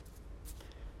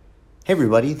Hey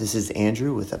everybody, this is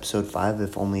Andrew with episode 5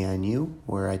 If Only I Knew,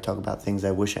 where I talk about things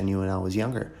I wish I knew when I was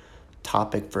younger.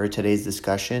 Topic for today's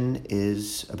discussion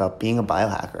is about being a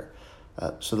biohacker.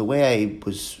 So the way I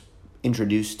was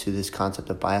introduced to this concept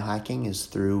of biohacking is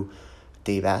through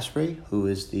Dave Asprey, who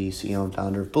is the CEO and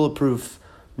founder of Bulletproof,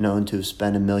 known to have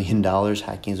spent $1 million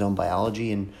hacking his own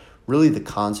biology. And really the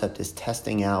concept is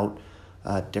testing out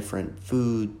different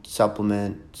food,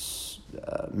 supplements,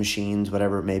 machines,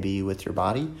 whatever it may be with your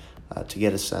body, to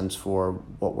get a sense for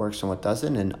what works and what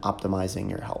doesn't, and optimizing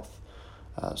your health.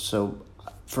 So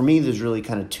for me, there's really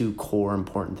kind of two core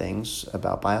important things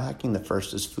about biohacking. The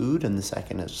first is food, and the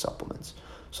second is supplements.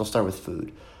 So I'll start with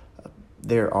food.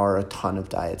 There are a ton of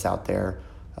diets out there.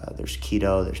 There's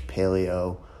keto, there's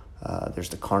paleo, there's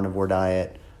the carnivore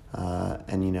diet,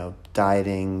 and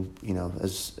dieting,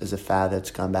 is a fad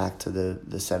that's gone back to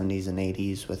the 70s and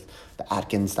 80s with the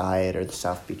Atkins diet or the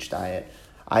South Beach diet.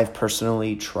 I've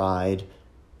personally tried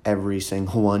every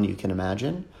single one you can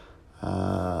imagine.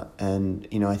 And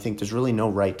I think there's really no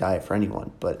right diet for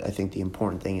anyone, but I think the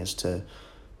important thing is to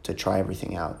try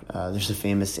everything out. There's a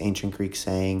famous ancient Greek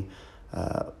saying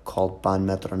called ban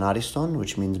metronariston,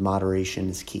 which means moderation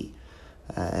is key.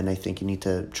 And I think you need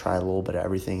to try a little bit of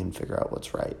everything and figure out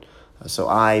what's right. So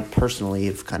I personally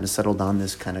have kind of settled on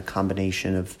this kind of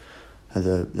combination of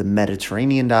the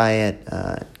Mediterranean diet,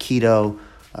 keto,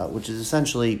 which is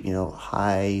essentially,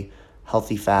 high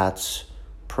healthy fats,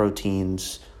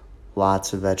 proteins,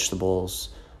 lots of vegetables.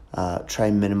 Try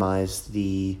and minimize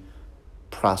the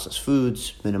processed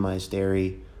foods, minimize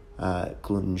dairy,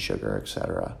 gluten, sugar,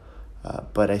 etc.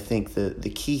 But I think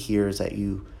the key here is that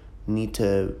you need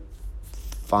to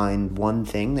find one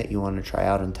thing that you want to try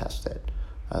out and test it.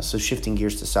 So shifting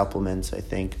gears to supplements, I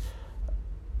think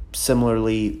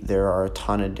similarly, there are a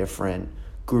ton of different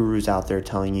gurus out there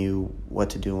telling you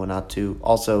what to do and what not to.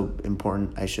 Also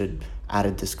important, I should add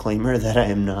a disclaimer that I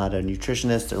am not a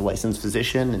nutritionist or licensed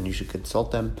physician, and you should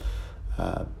consult them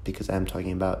because I am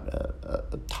talking about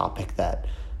a topic that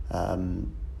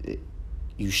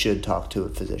you should talk to a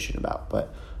physician about.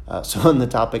 But so on the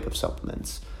topic of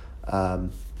supplements,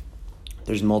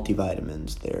 there's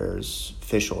multivitamins, there's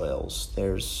fish oils,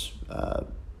 there's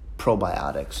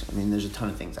probiotics. There's a ton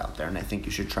of things out there, and I think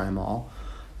you should try them all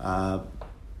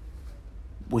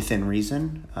within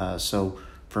reason. So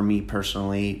for me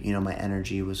personally, my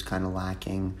energy was kind of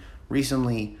lacking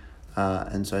recently,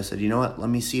 and so I said, let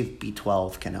me see if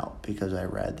B12 can help, because I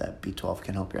read that B12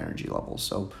 can help your energy levels.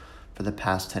 So for the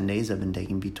past 10 days, I've been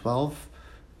taking B12.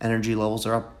 Energy levels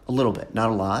are up a little bit,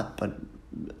 not a lot, but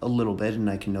a little bit, and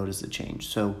I can notice the change.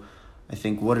 So I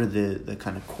think what are the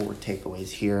kind of core takeaways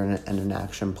here and an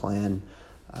action plan?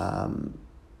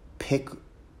 Pick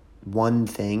one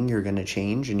thing you're going to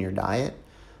change in your diet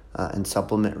and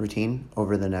supplement routine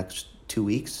over the next 2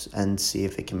 weeks and see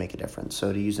if it can make a difference.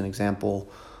 So to use an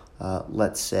example,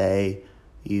 let's say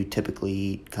you typically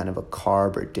eat kind of a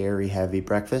carb or dairy heavy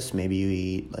breakfast. Maybe you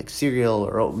eat like cereal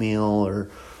or oatmeal,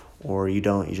 or you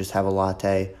don't, you just have a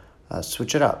latte.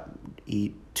 Switch it up.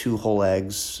 Eat 2 whole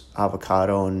eggs,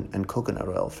 avocado, and coconut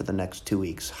oil for the next 2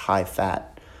 weeks. High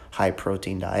fat, high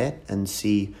protein diet, and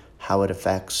see how it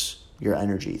affects your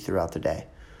energy throughout the day.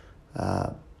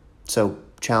 So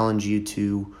challenge you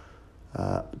to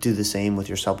do the same with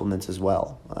your supplements as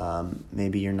well.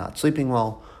 Maybe you're not sleeping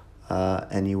well,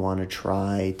 and you want to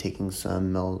try taking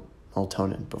some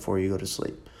melatonin before you go to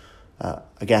sleep.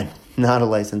 Again, not a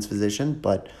licensed physician,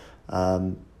 but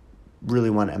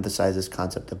really want to emphasize this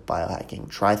concept of biohacking.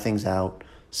 Try things out,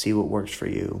 see what works for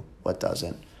you, what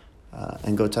doesn't,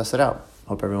 and go test it out.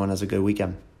 Hope everyone has a good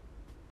weekend.